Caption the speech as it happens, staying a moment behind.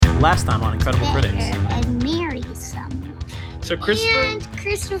last time on Incredible Critics. And marry someone. So Christopher... And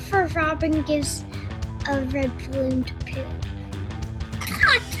Christopher Robin gives a red balloon to Pooh.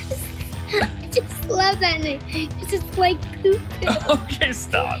 I just love that name. It's just like Pooh. Okay,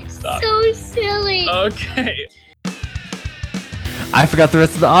 stop. So silly. Okay. I forgot the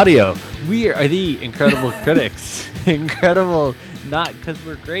rest of the audio. We are the Incredible Critics. Incredible, not because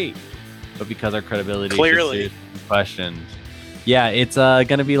we're great, but because our credibility Clearly is questioned. Yeah, it's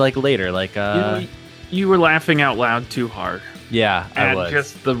gonna be like later, like You were laughing out loud too hard. yeah, I And was.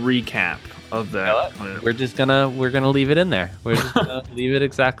 just the recap of that. We're gonna leave it in there. We're just gonna leave it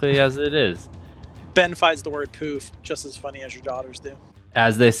exactly as it is, Ben finds the word poof just as funny as your daughters do.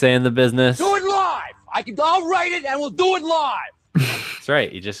 as they say in the business. Do it live. I'll write it and we'll do it live. That's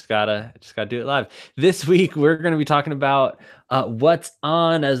right. You just gotta do it live. This week we're gonna be talking about what's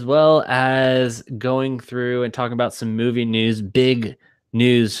on, as well as going through and talking about some movie news, big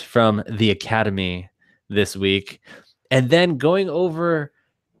news from the Academy this week, and then going over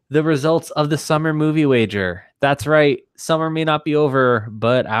the results of the summer movie wager. That's right. Summer may not be over,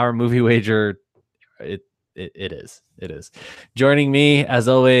 but our movie wager, it is. Joining me, as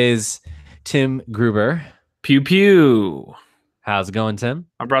always, Tim Gruber. Pew pew. How's it going, Tim?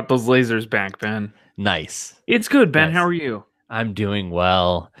 I brought those lasers back, Ben. Nice. It's good, Ben. Nice. How are you? I'm doing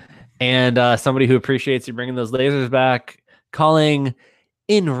well. And somebody who appreciates you bringing those lasers back, calling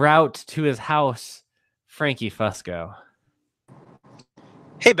en route to his house, Frankie Fusco.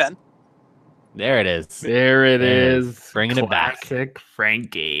 Hey, Ben. There it is. There it is. Bringing it back. Classic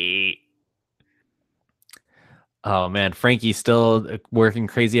Frankie. Oh, man. Frankie's still working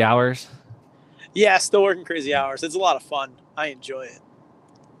crazy hours? Yeah, still working crazy hours. It's a lot of fun. I enjoy it.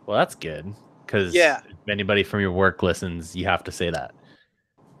 Well, that's good. Because Yeah. if anybody from your work listens, you have to say that.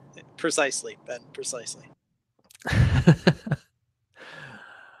 Precisely, Ben. Precisely.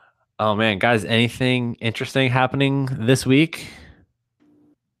 Oh, man. Guys, anything interesting happening this week?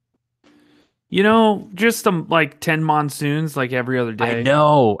 You know, just like 10 monsoons like every other day. I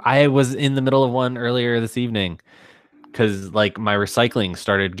know. I was in the middle of one earlier this evening because like my recycling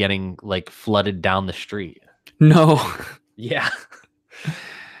started getting like flooded down the street. No. Yeah.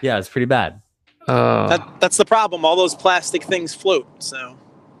 Yeah, it's pretty bad. That's the problem. All those plastic things float, so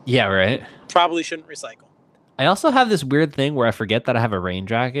Yeah, right. probably shouldn't recycle. I also have this weird thing where I forget that I have a rain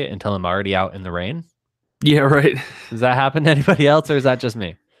jacket until I'm already out in the rain. Yeah, right. Does that happen to anybody else, or is that just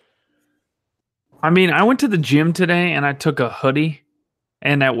me? I mean, I went to the gym today and I took a hoodie,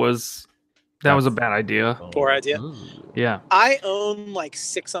 and that was a bad idea. Poor idea. Ooh. Yeah. I own like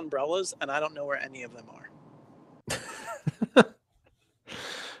 6 umbrellas, and I don't know where any of them are.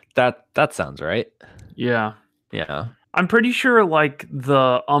 That sounds right. Yeah. Yeah. I'm pretty sure like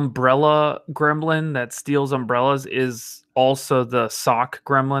the umbrella gremlin that steals umbrellas is also the sock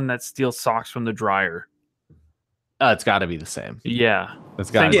gremlin that steals socks from the dryer. It's got to be the same. Yeah. It's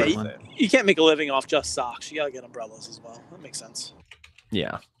got to Yeah, be the same. you can't make a living off just socks. You gotta get umbrellas as well. That makes sense.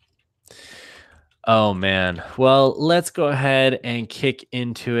 Yeah. Oh, man. Well, let's go ahead and kick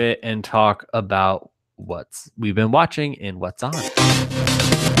into it and talk about what's we've been watching and what's on.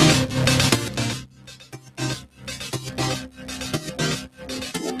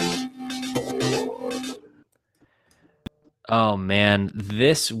 Oh, man.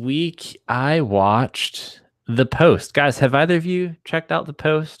 This week I watched The Post. Guys, have either of you checked out The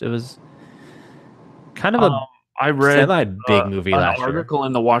Post? It was kind of a I read semi-big movie an last year. article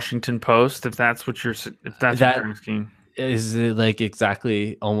in the Washington Post. If that's what you're asking. Is it like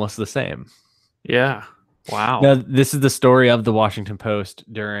exactly almost the same? Yeah. Wow. Now, this is the story of the Washington Post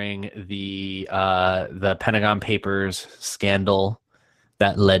during the Pentagon Papers scandal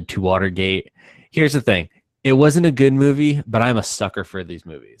that led to Watergate. Here's the thing. It wasn't a good movie, but I'm a sucker for these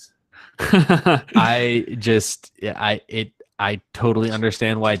movies. I totally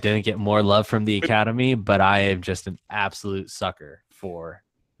understand why it didn't get more love from the Academy, but I am just an absolute sucker for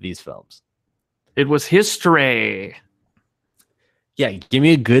these films. It was history. Yeah, give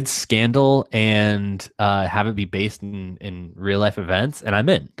me a good scandal and have it be based in real life events, and I'm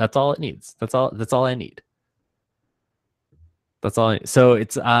in. That's all it needs. That's all I need. That's all. So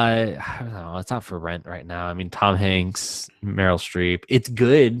it's I don't know. It's not for rent right now. I mean, Tom Hanks, Meryl Streep. It's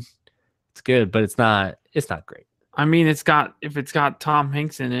good. It's good, but it's not great. I mean, if it's got Tom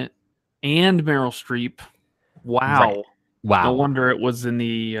Hanks in it and Meryl Streep. Wow. Right. Wow. No wonder it was in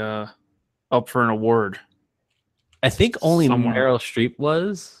the up for an award. I think only Somewhere. Meryl Streep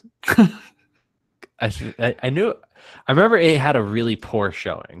was. I knew. I remember it had a really poor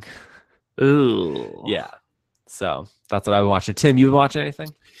showing. Ooh. Yeah. So that's what I've been watching. Tim, you been watching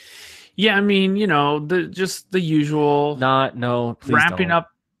anything? Yeah, I mean, just the usual. No. Please wrapping don't. up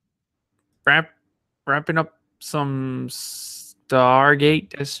wrapping up some Stargate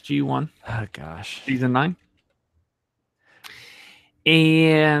SG-1 Oh gosh. season 9.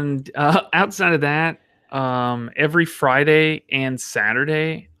 And outside of that, every Friday and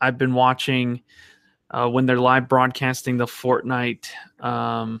Saturday, I've been watching when they're live broadcasting the Fortnite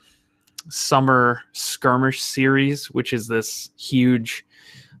Summer Skirmish series, which is this huge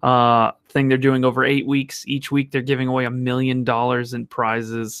thing they're doing over 8 weeks. Each week, they're giving away $1 million in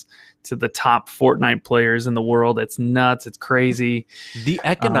prizes to the top Fortnite players in the world. It's nuts. It's crazy. The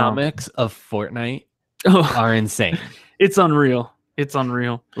economics of Fortnite Oh, are insane. it's unreal. It's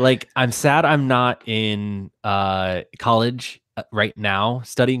unreal. Like, I'm sad I'm not in college right now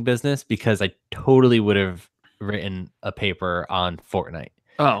studying business, because I totally would have written a paper on Fortnite,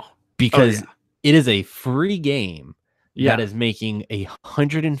 Oh, because yeah. it is a free game Yeah. that is making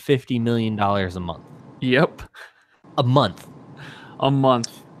 $150 million a month. Yep. A month. A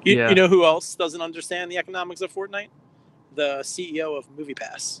month. You, Yeah. you know who else doesn't understand the economics of Fortnite? The CEO of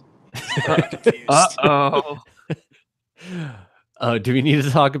MoviePass. He's very confused. Uh-oh. Oh, do we need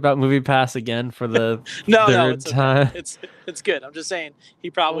to talk about MoviePass again for the No, third it's okay. time? It's good. I'm just saying he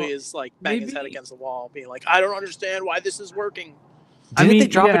probably Well, is like banging his head maybe- against the wall, being like, "I don't understand why this is working." I Didn't they mean,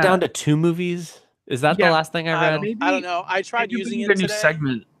 drop yeah. it down to 2 movies? Is that Yeah, the last thing I read? I don't know. I tried Maybe we using need it a new today.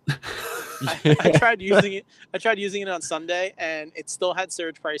 segment. I tried using it. I tried using it on Sunday, and it still had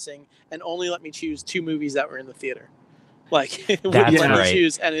surge pricing, and only let me choose 2 movies that were in the theater. Like, it wouldn't That's let right. me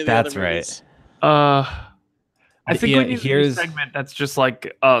choose any of the That's other right. movies. I think Yeah, we need a new here's- segment that's just like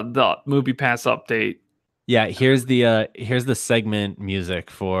the Movie Pass update. Yeah, here's the segment music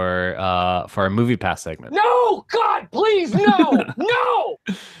for our MoviePass segment. No, God, please, no, no.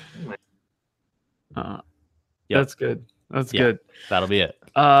 Yep. That's good. That's Yeah. good. That'll be it.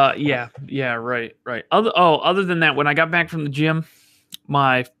 Yeah, right. Other than that, when I got back from the gym,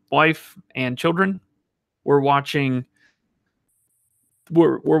 my wife and children were watching.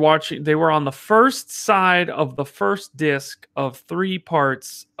 We're watching. They were on the first side of the first disc of 3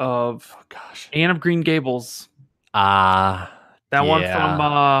 parts of Oh gosh. Anne of Green Gables. That One yeah.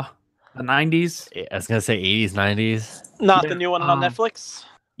 from the 90s. I was gonna say 80s, 90s. Not Yeah, the new one on Netflix.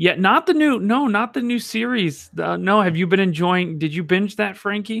 Yeah, not the new series. No, have you been enjoying? Did you binge that,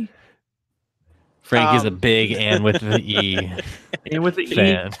 Frankie? Frankie's a big and with the E And with the E.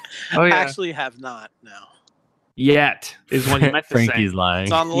 fan. Oh yeah. Actually, have not. No, Yet is what you meant to Frankie's say. lying.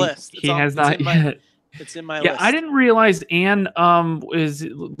 it's on the list. He has not in my, yet. It's in my Yeah, list. I didn't realize Anne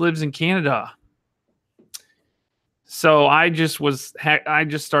lives in Canada. So I just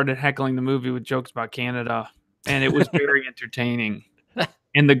started heckling the movie with jokes about Canada, and it was very entertaining.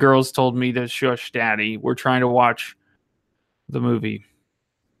 And the girls told me to shush daddy. We're trying to watch the movie.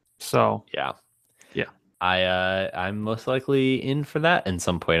 So Yeah. Yeah. I'm most likely in for that in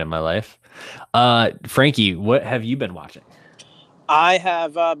some point in my life. Frankie, what have you been watching? I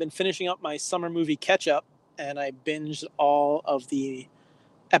have been finishing up my summer movie catch up, and I binged all of the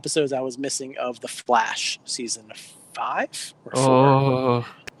episodes I was missing of The Flash season 5 or 4.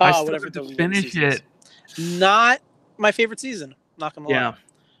 I still whatever have to the finish season is. it. Not my favorite season. Not gonna Yeah. lie.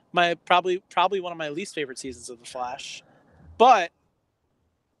 My probably one of my least favorite seasons of The Flash, but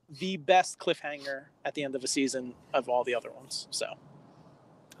the best cliffhanger at the end of a season of all the other ones. So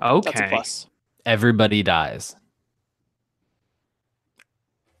that's a Okay. plus. Everybody dies.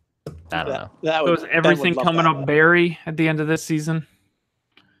 I don't know. That So would, is Ben would everything love coming that. up Barry at the end of this season?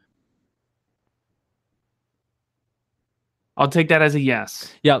 I'll take that as a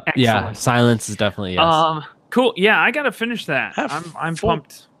yes. Yep. Yeah. Excellent. Silence is definitely yes. Cool. Yeah, I gotta finish that. Have I'm full-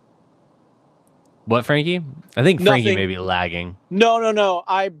 pumped. What, Frankie? I think Frankie Nothing. may be lagging. No.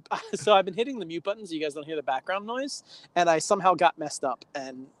 So I've been hitting the mute button so you guys don't hear the background noise, and I somehow got messed up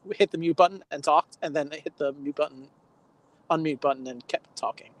and hit the mute button and talked, and then I hit the unmute button, and kept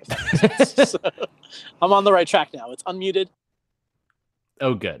talking. If that makes sense. So, I'm on the right track now. It's unmuted.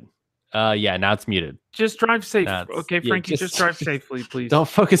 Oh, good. Yeah. Now it's muted. Just drive safe. That's- Okay, yeah, Frankie, just- just drive safely, please. Don't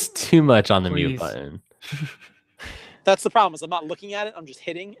focus too much on the mute Please. button. That's the problem. Is I'm not looking at it. I'm just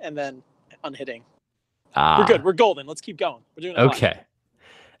hitting and then unhitting. Ah, We're good. We're golden. Let's keep going. We're doing it live. Okay.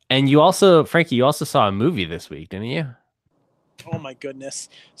 And you also, Frankie, you also saw a movie this week, didn't you? Oh my goodness.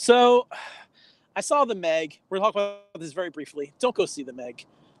 So I saw The Meg. We're going to talk about this very briefly. Don't go see The Meg.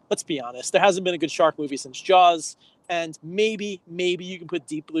 Let's be honest. There hasn't been a good shark movie since Jaws. And maybe you can put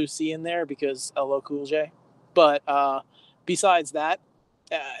Deep Blue Sea in there because LL Cool J. But besides that,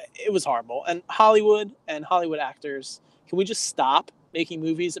 it was horrible. And Hollywood actors, can we just stop making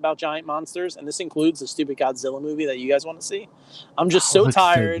movies about giant monsters? And this includes the stupid Godzilla movie that you guys want to see. I'm just so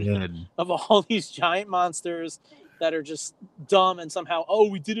tired of all these giant monsters that are just dumb and somehow, oh,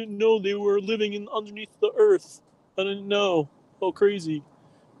 we didn't know they were living underneath the earth. I didn't know. Oh, crazy.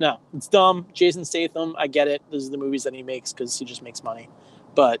 No, it's dumb. Jason Statham, I get it. This is the movies that he makes because he just makes money.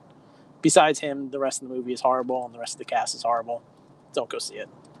 But besides him, the rest of the movie is horrible and the rest of the cast is horrible. Don't go see it.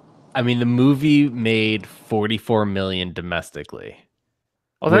 I mean, the movie made 44 million domestically.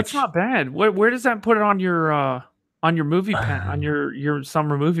 Oh, that's not bad. Where does that put it on your movie pen, on your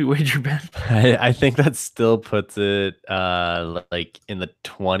summer movie wager bet? I think that still puts it like in the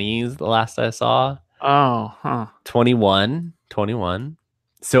 20s the last I saw. Oh, huh. 21.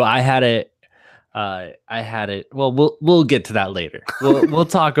 So I had it. Well, we'll get to that later. We'll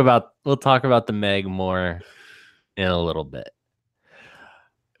talk about the Meg more in a little bit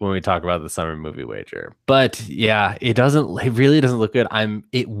when we talk about the summer movie wager. But yeah, it really doesn't look good.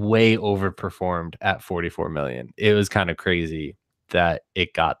 It way overperformed at 44 million. It was kind of crazy that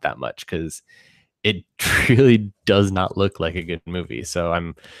it got that much because it really does not look like a good movie. So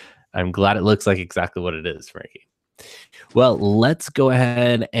I'm glad it looks like exactly what it is, Frankie. Well, let's go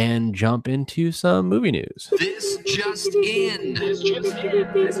ahead and jump into some movie news. This just in. Movie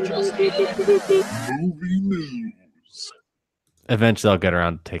news. Eventually, I'll get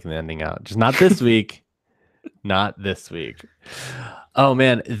around to taking the ending out. Just not this week. Not this week. Oh,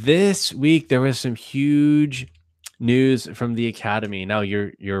 man. This week, there was some huge news from the Academy. Now,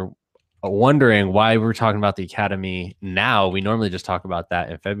 you're wondering why we're talking about the Academy now. We normally just talk about that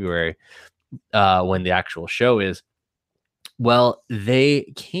in February when the actual show is. Well,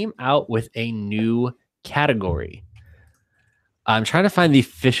 they came out with a new category. I'm trying to find the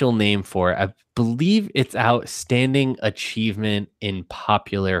official name for it. I believe it's Outstanding Achievement in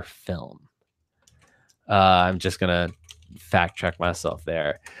Popular Film. I'm just going to fact check myself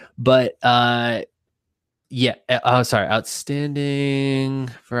there. But yeah. Oh, sorry.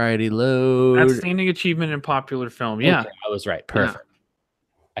 Outstanding Variety Load. Outstanding Achievement in Popular Film. Yeah. Okay, I was right. Perfect.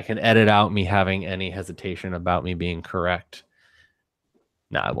 Yeah. I can edit out me having any hesitation about me being correct.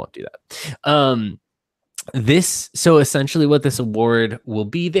 No, I won't do that. So essentially what this award will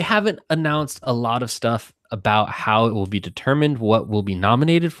be, they haven't announced a lot of stuff about how it will be determined, what will be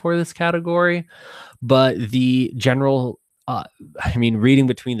nominated for this category, but the general, reading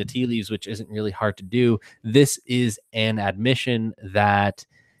between the tea leaves, which isn't really hard to do, this is an admission that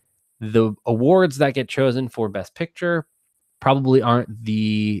the awards that get chosen for Best Picture probably aren't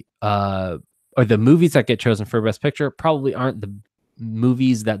or the movies that get chosen for Best Picture probably aren't the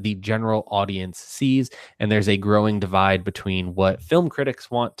movies that the general audience sees, and there's a growing divide between what film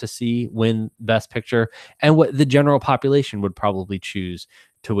critics want to see win Best Picture and what the general population would probably choose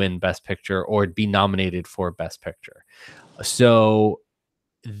to win Best Picture or be nominated for Best Picture. So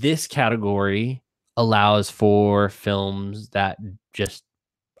this category allows for films that just,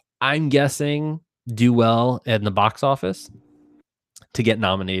 I'm guessing, do well in the box office to get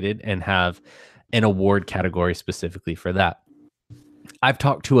nominated and have an award category specifically for that. I've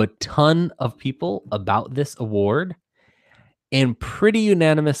talked to a ton of people about this award, and pretty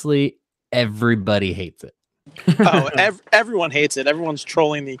unanimously, everybody hates it. Oh, everyone hates it. Everyone's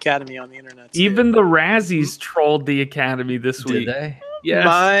trolling the Academy on the internet. Even the Razzies trolled the Academy this week. Did they?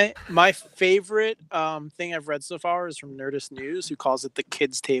 Yes. My favorite thing I've read so far is from Nerdist News, who calls it the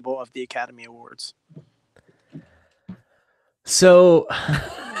kids' table of the Academy Awards. So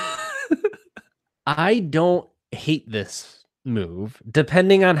I don't hate this move,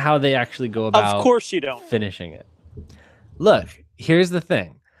 depending on how they actually go about, of course you don't, finishing it. Look, here's the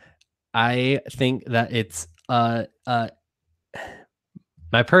thing. I think that it's my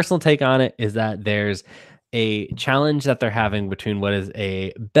personal take on it is that there's a challenge that they're having between what is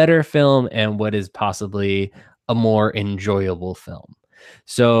a better film and what is possibly a more enjoyable film.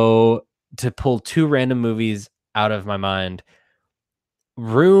 So to pull two random movies out of my mind,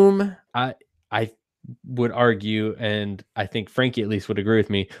 Room, I would argue, and I think Frankie at least would agree with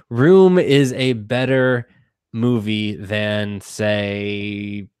me, Room is a better movie than,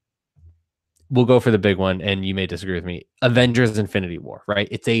 say, we'll go for the big one, and you may disagree with me, Avengers Infinity War, right?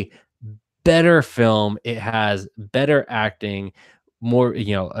 It's a better film. It has better acting, more,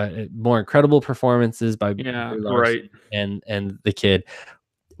 more incredible performances by right, and the kid.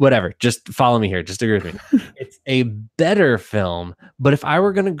 Whatever, just follow me here. Just agree with me. It's a better film, but if I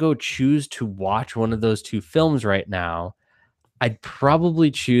were going to go choose to watch one of those two films right now, I'd probably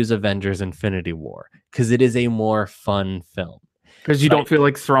choose Avengers Infinity War because it is a more fun film. Because you don't feel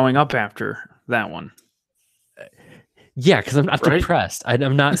like throwing up after that one. Yeah, because I'm not depressed.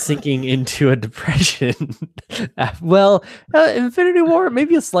 I'm not sinking into a depression. Well, Infinity War,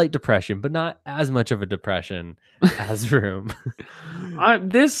 maybe a slight depression, but not as much of a depression as Room.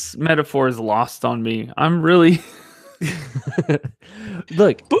 This metaphor is lost on me. I'm really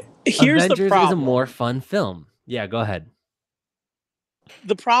Look, But here's Avengers the is a problem. more fun film. Yeah, go ahead.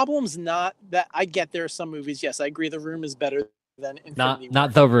 The problem's not that I get there are some movies. Yes, I agree. The Room is better than Infinity War.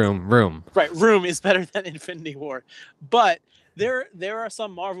 Not The Room. Right, Room is better than Infinity War. But there are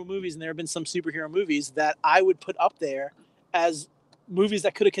some Marvel movies and there have been some superhero movies that I would put up there as movies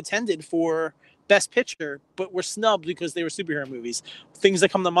that could have contended for Best Picture, but were snubbed because they were superhero movies. Things that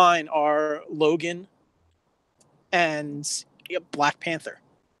come to mind are Logan and Black Panther.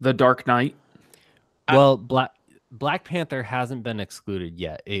 The Dark Knight. Well, Black Panther hasn't been excluded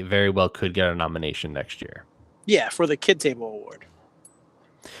yet. It very well could get a nomination next year. Yeah, for the Kid Table Award.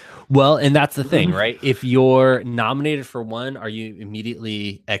 Well, and that's the thing, right? If you're nominated for one, are you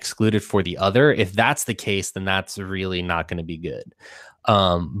immediately excluded for the other? If that's the case, then that's really not going to be good.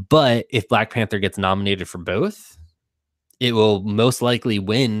 But if Black Panther gets nominated for both, it will most likely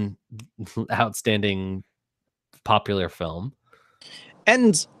win Outstanding Popular Film.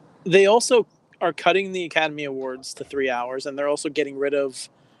 And they also are cutting the Academy Awards to 3 hours, and they're also getting rid of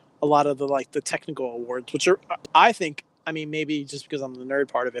a lot of the technical awards, which are, I think, I mean, maybe just because I'm the nerd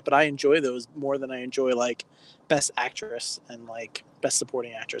part of it, but I enjoy those more than I enjoy like Best Actress and like Best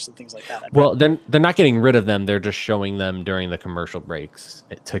Supporting Actress and things like that. Well, they're not getting rid of them. They're just showing them during the commercial breaks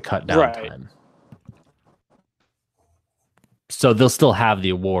to cut down Right. time. So they'll still have the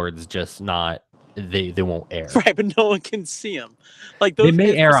awards, just not they won't air. Right, but no one can see them. Like those, They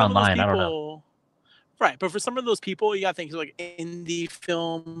may for air some of those online, I don't know. people- Right, but for some of those people, you got to think like indie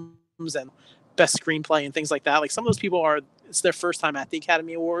films and Best Screenplay and things like that. Like some of those people it's their first time at the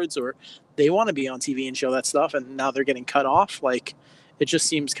Academy Awards, or they want to be on TV and show that stuff, and now they're getting cut off. Like it just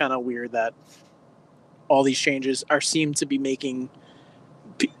seems kind of weird that all these changes seem to be making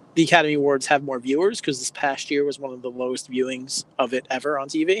the Academy Awards have more viewers, because this past year was one of the lowest viewings of it ever on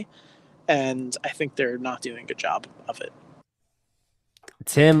TV, and I think they're not doing a good job of it.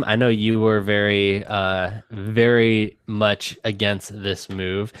 Tim, I know you were very much against this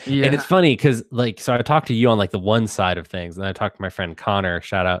move. Yeah. And it's funny because so I talked to you on like the one side of things, and I talked to my friend Connor,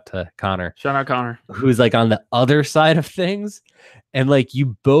 shout out to Connor, Shout out Connor. who's like on the other side of things. And like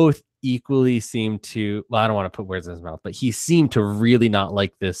you both equally seem to, well, I don't want to put words in his mouth, but he seemed to really not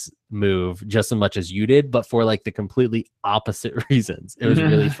like this move just as much as you did, but for like the completely opposite reasons. It was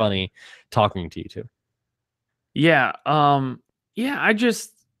really funny talking to you two. Yeah. Yeah. I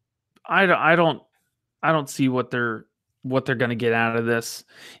don't see what they're going to get out of this.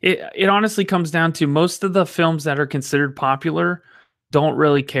 It honestly comes down to most of the films that are considered popular don't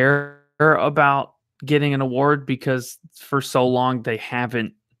really care about getting an award, because for so long they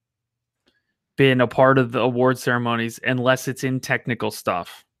haven't been a part of the award ceremonies unless it's in technical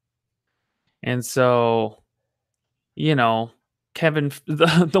stuff. And so, Kevin,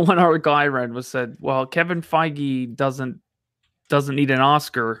 the one article I read said, well, Kevin Feige doesn't need an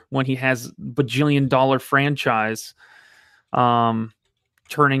Oscar when he has bajillion-dollar franchise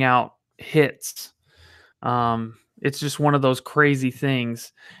turning out hits. It's just one of those crazy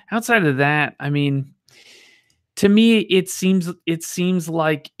things. Outside of that, I mean, to me, it seems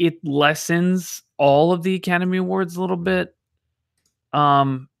like it lessens all of the Academy Awards a little bit,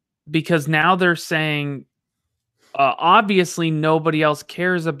 because now they're saying, obviously nobody else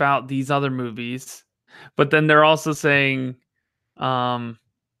cares about these other movies, but then they're also saying,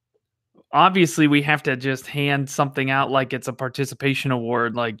 obviously we have to just hand something out like it's a participation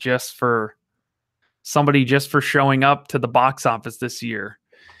award, like just for showing up to the box office this year.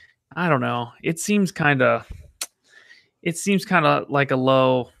 I don't know. It seems kind of like a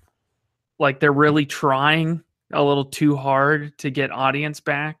low, like they're really trying a little too hard to get audience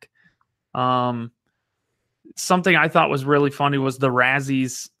back. Something I thought was really funny was the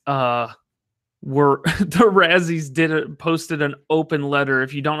Razzies, posted an open letter.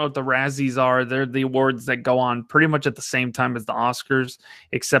 If you don't know what the Razzies are, they're the awards that go on pretty much at the same time as the Oscars,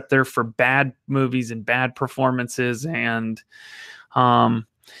 except they're for bad movies and bad performances. And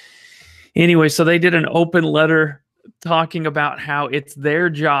anyway, so they did an open letter talking about how it's their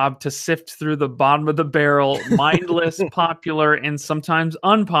job to sift through the bottom of the barrel, mindless, popular, and sometimes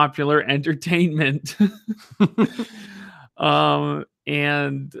unpopular entertainment.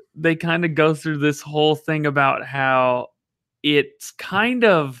 And they kind of go through this whole thing about how it's kind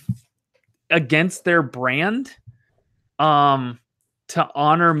of against their brand to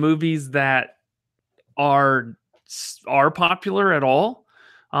honor movies that are popular at all,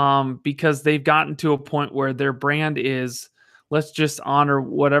 because they've gotten to a point where their brand is, let's just honor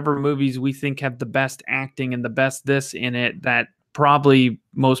whatever movies we think have the best acting and the best this in it that probably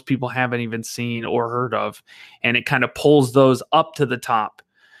most people haven't even seen or heard of, and it kind of pulls those up to the top.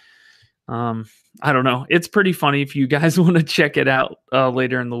 I don't know. It's pretty funny if you guys want to check it out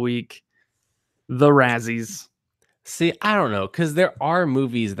later in the week. The Razzies. See, I don't know, because there are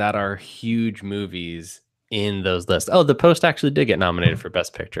movies that are huge movies in those lists. Oh, The Post actually did get nominated for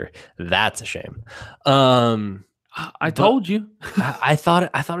Best Picture. That's a shame. I told you. I thought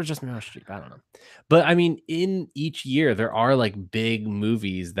it was just Meryl Streep. I don't know. But I mean, in each year, there are like big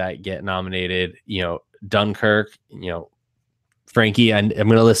movies that get nominated. You know, Dunkirk, Frankie, and I'm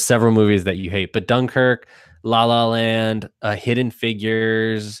going to list several movies that you hate, but Dunkirk, La La Land, Hidden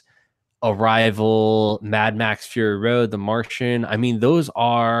Figures, Arrival, Mad Max Fury Road, The Martian. I mean, those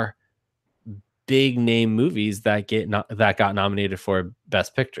are big name movies that got nominated for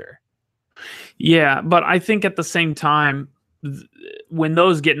Best Picture. Yeah, but I think at the same time, when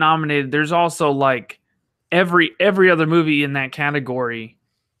those get nominated, there's also like every other movie in that category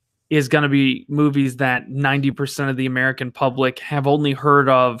is going to be movies that 90% of the American public have only heard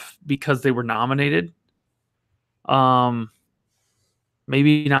of because they were nominated.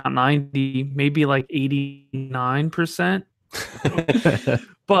 Maybe not 90, maybe like 89%.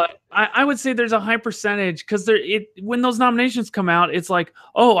 But I would say there's a high percentage because when those nominations come out, it's like,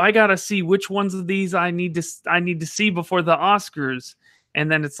 oh, I gotta see which ones of these I need to see before the Oscars,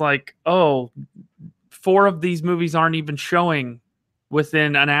 and then it's like, oh, 4 of these movies aren't even showing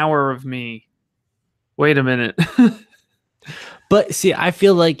within an hour of me. Wait a minute. But see, I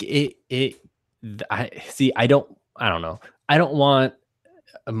feel like I don't know. I don't want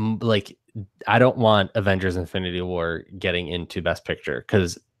Avengers Infinity War getting into Best Picture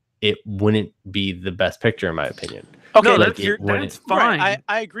because it wouldn't be the Best Picture in my opinion. Okay, No, that's fine. Right,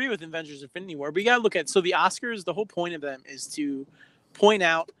 I agree with Avengers Infinity War, but you gotta look at the Oscars. The whole point of them is to point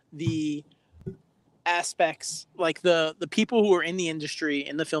out the aspects, like the people who are in the industry,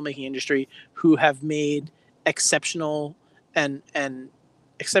 in the filmmaking industry, who have made exceptional and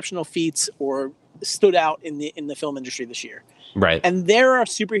exceptional feats or stood out in the film industry this year. Right. And there are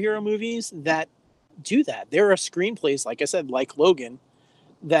superhero movies that do that. There are screenplays, like I said, like Logan,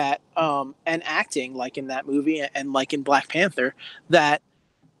 that and acting like in that movie and like in Black Panther, that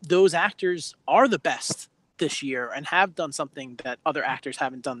those actors are the best this year and have done something that other actors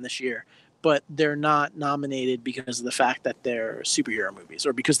haven't done this year, but they're not nominated because of the fact that they're superhero movies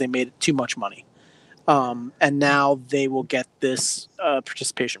or because they made too much money. And now they will get this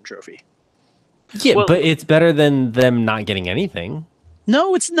participation trophy. Yeah, well, but it's better than them not getting anything.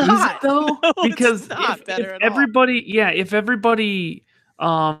 No, it's not. Is it though? No, because it's not if everybody,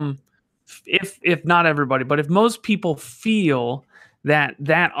 if not everybody, but if most people feel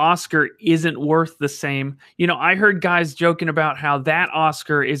that Oscar isn't worth the same, I heard guys joking about how that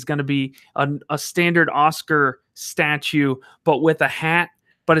Oscar is going to be a standard Oscar statue, but with a hat,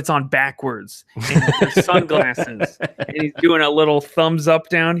 but it's on backwards and sunglasses, and he's doing a little thumbs up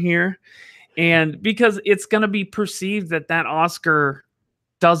down here. And because it's going to be perceived that Oscar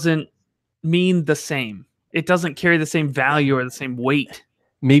doesn't mean the same. It doesn't carry the same value or the same weight.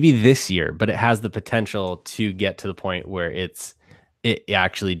 Maybe this year, but it has the potential to get to the point where it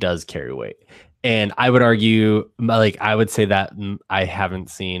actually does carry weight. And I would argue, I would say that I haven't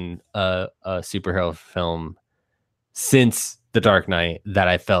seen a superhero film since The Dark Knight that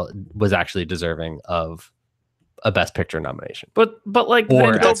I felt was actually deserving of a Best Picture nomination. But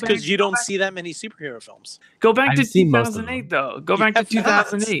that's because you don't see that many superhero films. Go back to 2008 though. Go back to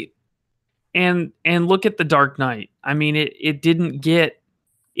 2008 and look at The Dark Knight. I mean, it didn't get.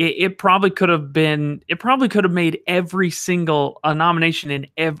 It probably could have been. It probably could have made every single nomination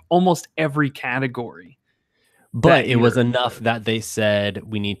in almost every category. But it was enough that they said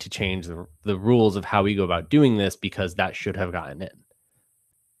we need to change the rules of how we go about doing this because that should have gotten in.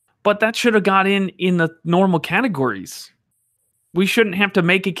 But that should have got in the normal categories. We shouldn't have to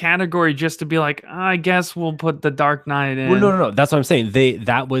make a category just to be like, I guess we'll put The Dark Knight in. Well, no. That's what I'm saying.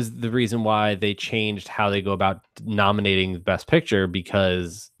 That was the reason why they changed how they go about nominating Best Picture,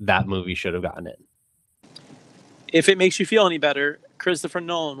 because that movie should have gotten in. If it makes you feel any better, Christopher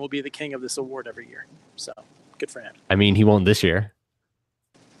Nolan will be the king of this award every year. So good for him. I mean, he won this year.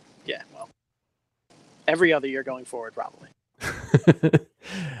 Yeah, well, every other year going forward, probably.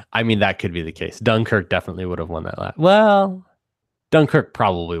 I mean, that could be the case. Dunkirk definitely would have won that Well, Dunkirk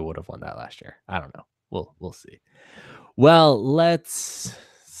probably would have won that last year. I don't know. We'll see. Well, let's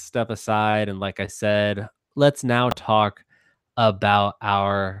step aside. And like I said, let's now talk about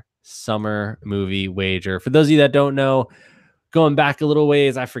our summer movie wager. For those of you that don't know, going back a little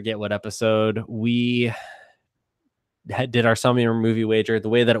ways, I forget what episode we did our summer movie wager. The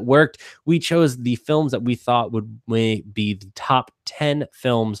way that it worked, we chose the films that we thought would be the top 10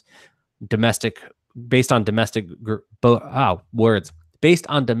 films based on domestic based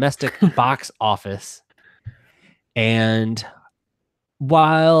on domestic box office. And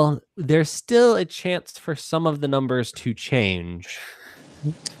while there's still a chance for some of the numbers to change,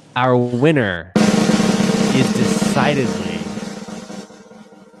 our winner is decidedly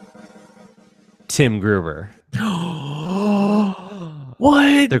Tim Gruber.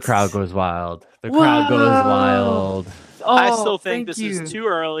 What? The crowd goes wild. The crowd goes wild. Oh, I still think thank this you. is too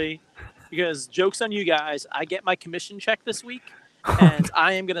early because joke's on you guys. I get my commission check this week, and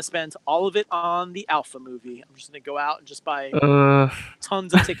I am going to spend all of it on the Alpha movie. I'm just going to go out and just buy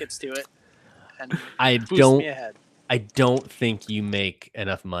tons of tickets to it. And I boost me ahead. don't think you make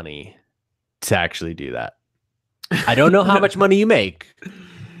enough money to actually do that. I don't know how much money you make,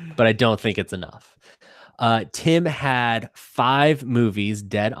 but I don't think it's enough. Tim had 5 movies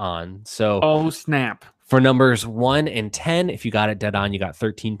dead on. So Oh snap! for numbers 1 and 10, if you got it dead on, you got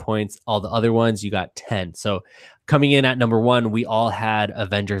 13 points. All the other ones, you got 10. So coming in at number 1, we all had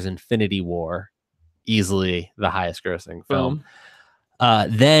Avengers Infinity War, easily the highest grossing film. Boom.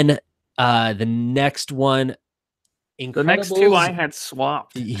 Then the next one, The next 2 I had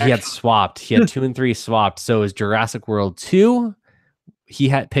swapped. He had swapped. He had 2 and 3 swapped. So it was Jurassic World 2. He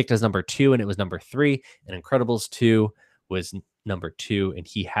had picked as number 2, and it was number 3. And Incredibles 2 was number 2, and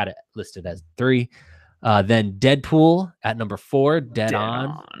he had it listed as 3. Then Deadpool at number 4, dead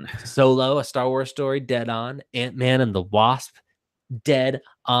on. Solo, A Star Wars Story, dead on. Ant-Man and the Wasp, dead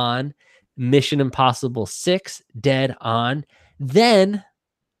on. Mission Impossible 6, dead on. Then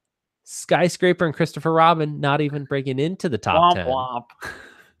Skyscraper and Christopher Robin not even breaking into the top 10. Womp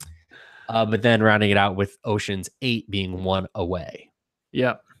womp. But then rounding it out with Ocean's 8 being 1 away.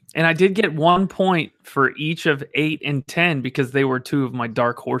 Yep. And I did get 1 point for each of 8 and 10 because they were 2 of my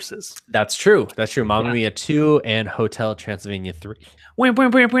dark horses. That's true. That's true. Mamma Yeah. Mia 2 and Hotel Transylvania 3.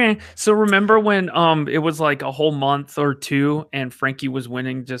 Wait. So remember when it was like a whole month or 2 and Frankie was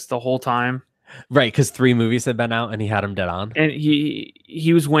winning just the whole time? Right, because 3 movies had been out and he had them dead on. And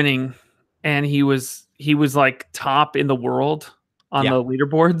he was winning, and he was like top in the world on Yeah. the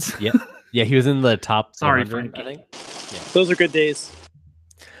leaderboards. Yeah, he was in the top. Sorry, 100, I Frankie. think. Those are good days.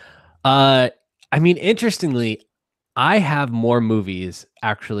 I mean, interestingly, I have more movies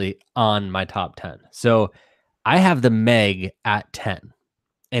actually on my top 10. So I have the Meg at 10,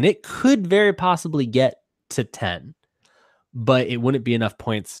 and it could very possibly get to 10, but it wouldn't be enough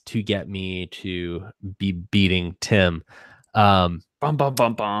points to get me to be beating Tim. Bum bum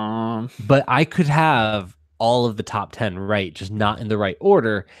bum bum. But I could have all of the top 10 right, just not in the right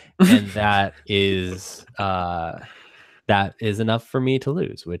order, and that is enough for me to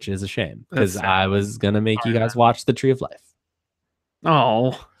lose, which is a shame because That's sad. I was gonna make you Sorry, guys watch The Tree of Life.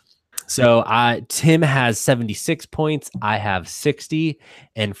 Oh, So Tim has 76 points, I have 60,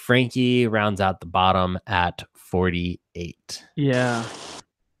 and Frankie rounds out the bottom at 48. yeah.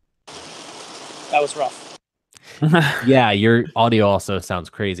 That was rough. Yeah, your audio also sounds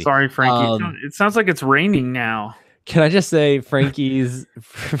crazy. Sorry, Frankie. It sounds like it's raining now. Can I just say Frankie's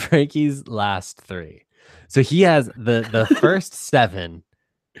last 3? So he has the first 7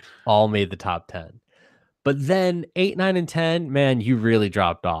 all made the top 10. But then 8, 9, and 10, man, you really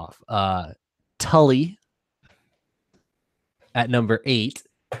dropped off. Tully at number 8,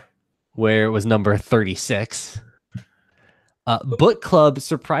 where it was number 36. Book Club,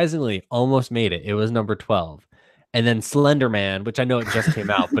 surprisingly, almost made it. It was number 12. And then Slender Man, which I know it just came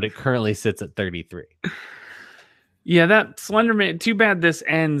out, but it currently sits at 33. Yeah, that Slenderman. Too bad this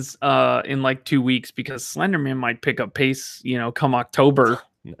ends in like 2 weeks because Slenderman might pick up pace, come October.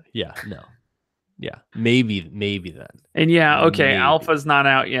 Yeah, maybe then. And yeah, okay, Maybe. Alpha's not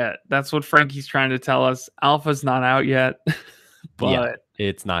out yet. That's what Frankie's trying to tell us. Alpha's not out yet, but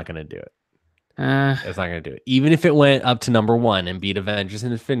It's not gonna do it. uh, It's not gonna do it. Even if it went up to number 1 and beat Avengers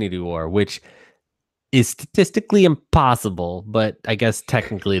and Infinity War, which is statistically impossible, but I guess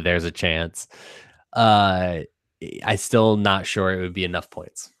technically there's a chance. I still not sure it would be enough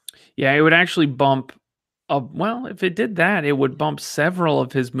points. yeah, it would actually bump. Well, if it did that, it would bump several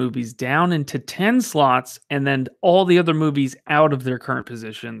of his movies down into 10 slots, and then all the other movies out of their current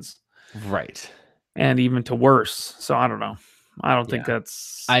positions, Right. and even to worse. So I don't know. I don't think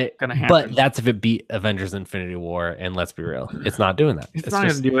that's gonna happen. But that's if it beat Avengers Infinity War, and let's be real, it's not doing that. it's not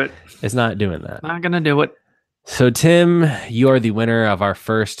gonna do it. It's not doing that. Not gonna do it. So Tim, you are the winner of our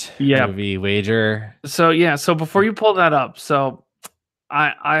first Yep. movie wager. So yeah, so before you pull that up, so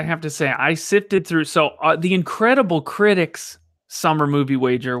I have to say I sifted through. So the Incredible Critics summer movie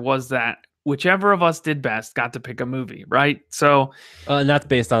wager was that whichever of us did best got to pick a movie, right? So And that's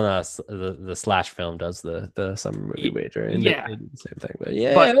based on us. The Slash film does the summer movie wager, and yeah. they do the same thing. But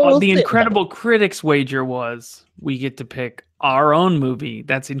yeah, but we'll the see about Incredible Critics wager was we get to pick our own movie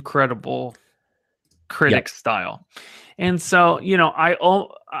that's Incredible Critics style. And so, I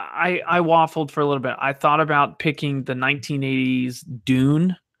waffled for a little bit. I thought about picking the 1980s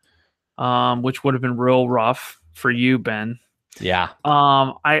Dune, which would have been real rough for you, Ben. it. Yeah.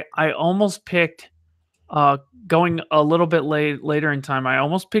 I almost picked going a little bit later in time. I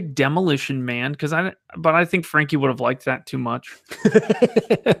almost picked Demolition Man but I think Frankie would have liked that too much.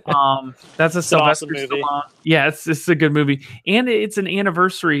 That's a Sylvester awesome movie. Stallone. Yeah, it's a good movie, and it's an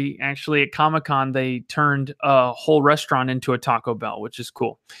anniversary. Actually, at Comic-Con, they turned a whole restaurant into a Taco Bell, which is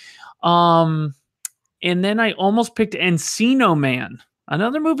cool. And then I almost picked Encino Man,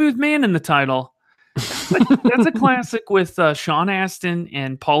 another movie with man in the title. That's a classic with Sean Astin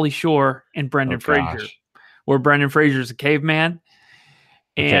and Pauly Shore and Brendan Fraser, where Brendan Fraser's a caveman.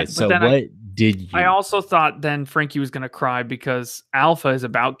 Okay, so what did you? I also thought then Frankie was going to cry because Alpha is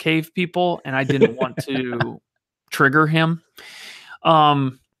about cave people, and I didn't want to trigger him.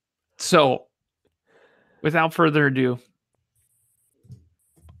 So, without further ado,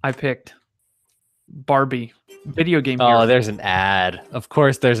 I picked Barbie video game. Oh, there's an ad. Of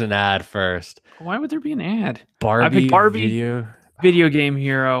course, there's an ad first. Why would there be an ad? Barbie, I picked Barbie video. Video Game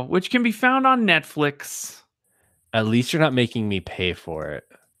Hero, which can be found on Netflix. At least you're not making me pay for it.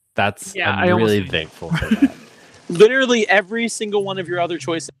 That's Yeah, I'm really thankful for that. Literally every single one of your other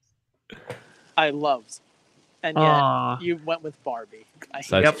choices I loved. And yet you went with Barbie. I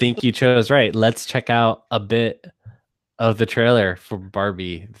think you chose right. Let's check out a bit of the trailer for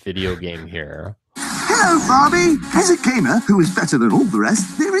Barbie Video Game Hero. Hello, Barbie. As a gamer who is better than all the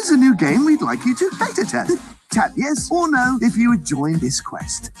rest, there is a new game we'd like you to beta test. Tap yes or no if you would join this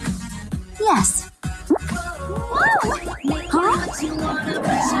quest. Yes.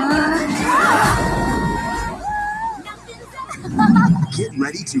 Get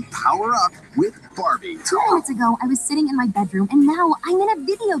ready to power up with Barbie. 2 minutes ago, I was sitting in my bedroom, and now I'm in a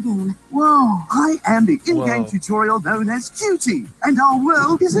video game. Whoa. I am the in-game tutorial known as Cutie, and our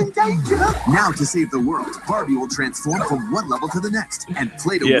world is in danger. Now to save the world, Barbie will transform from one level to the next and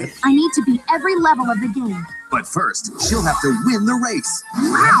play to win. I need to beat every level of the game. But first, she'll have to win the race.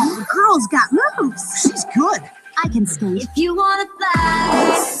 Wow, the girl's got moves. She's good. I can skate. If you want to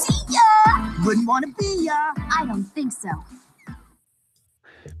fly, see ya. Wouldn't want to be ya. I don't think so.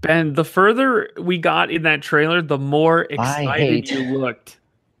 Ben, the further we got in that trailer, the more excited hate you looked.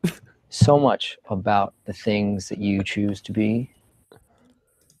 so much about the things that you choose to be.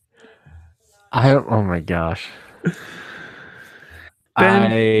 Oh my gosh.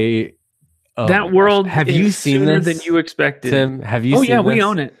 Ben, that world have is you seen sooner this than you expected. Tim, have you Oh seen yeah, we this?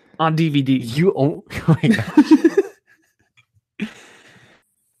 own it on DVD. You own oh my gosh.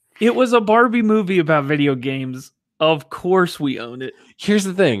 It was a Barbie movie about video games. Of course we own it. Here's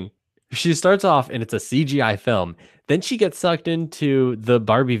the thing. She starts off and it's a CGI film. Then she gets sucked into the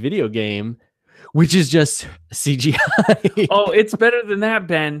Barbie video game, which is just CGI. Oh, it's better than that,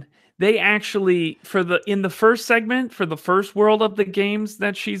 Ben. They actually, in the first segment, for the first world of the games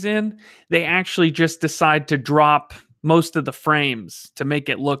that she's in, they actually just decide to drop most of the frames to make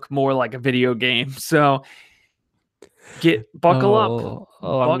it look more like a video game. So buckle up.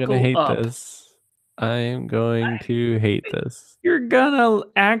 Oh, I'm gonna hate up. this. I'm going to hate this. You're gonna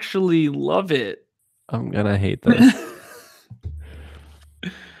actually love it. I'm gonna hate this.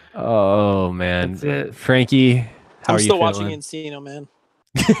 Oh man, That's it. Frankie, how I'm are you still feeling? watching Encino, man.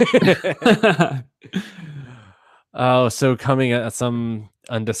 Oh, so coming at some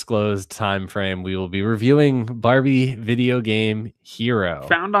undisclosed time frame, we will be reviewing Barbie Video Game Hero.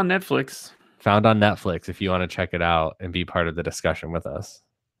 Found on Netflix. Found on Netflix if you want to check it out and be part of the discussion with us.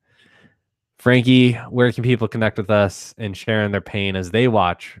 Frankie, where can people connect with us and share in their pain as they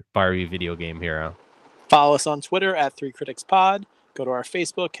watch Barbie Video Game Hero? Follow us on Twitter at 3criticspod. Go to our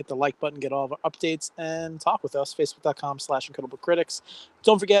Facebook, hit the like button, get all of our updates, and talk with us. Facebook.com/IncredibleCritics.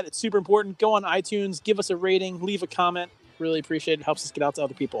 Don't forget, it's super important. Go on iTunes, give us a rating, leave a comment. Really appreciate it. It helps us get out to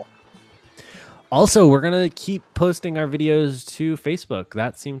other people. Also, we're going to keep posting our videos to Facebook.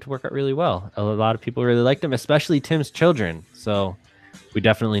 That seemed to work out really well. A lot of people really liked them, especially Tim's children. So we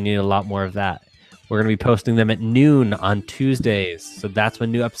definitely need a lot more of that. We're going to be posting them at noon on Tuesdays. So that's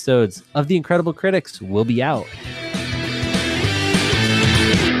when new episodes of The Incredible Critics will be out.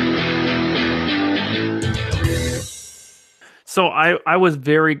 So I was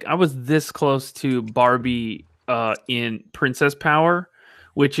this close to Barbie in Princess Power,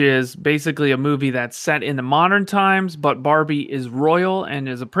 which is basically a movie that's set in the modern times, but Barbie is royal and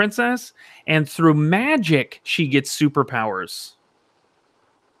is a princess, and through magic, she gets superpowers.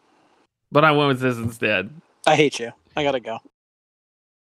 But I went with this instead. I hate you. I gotta go.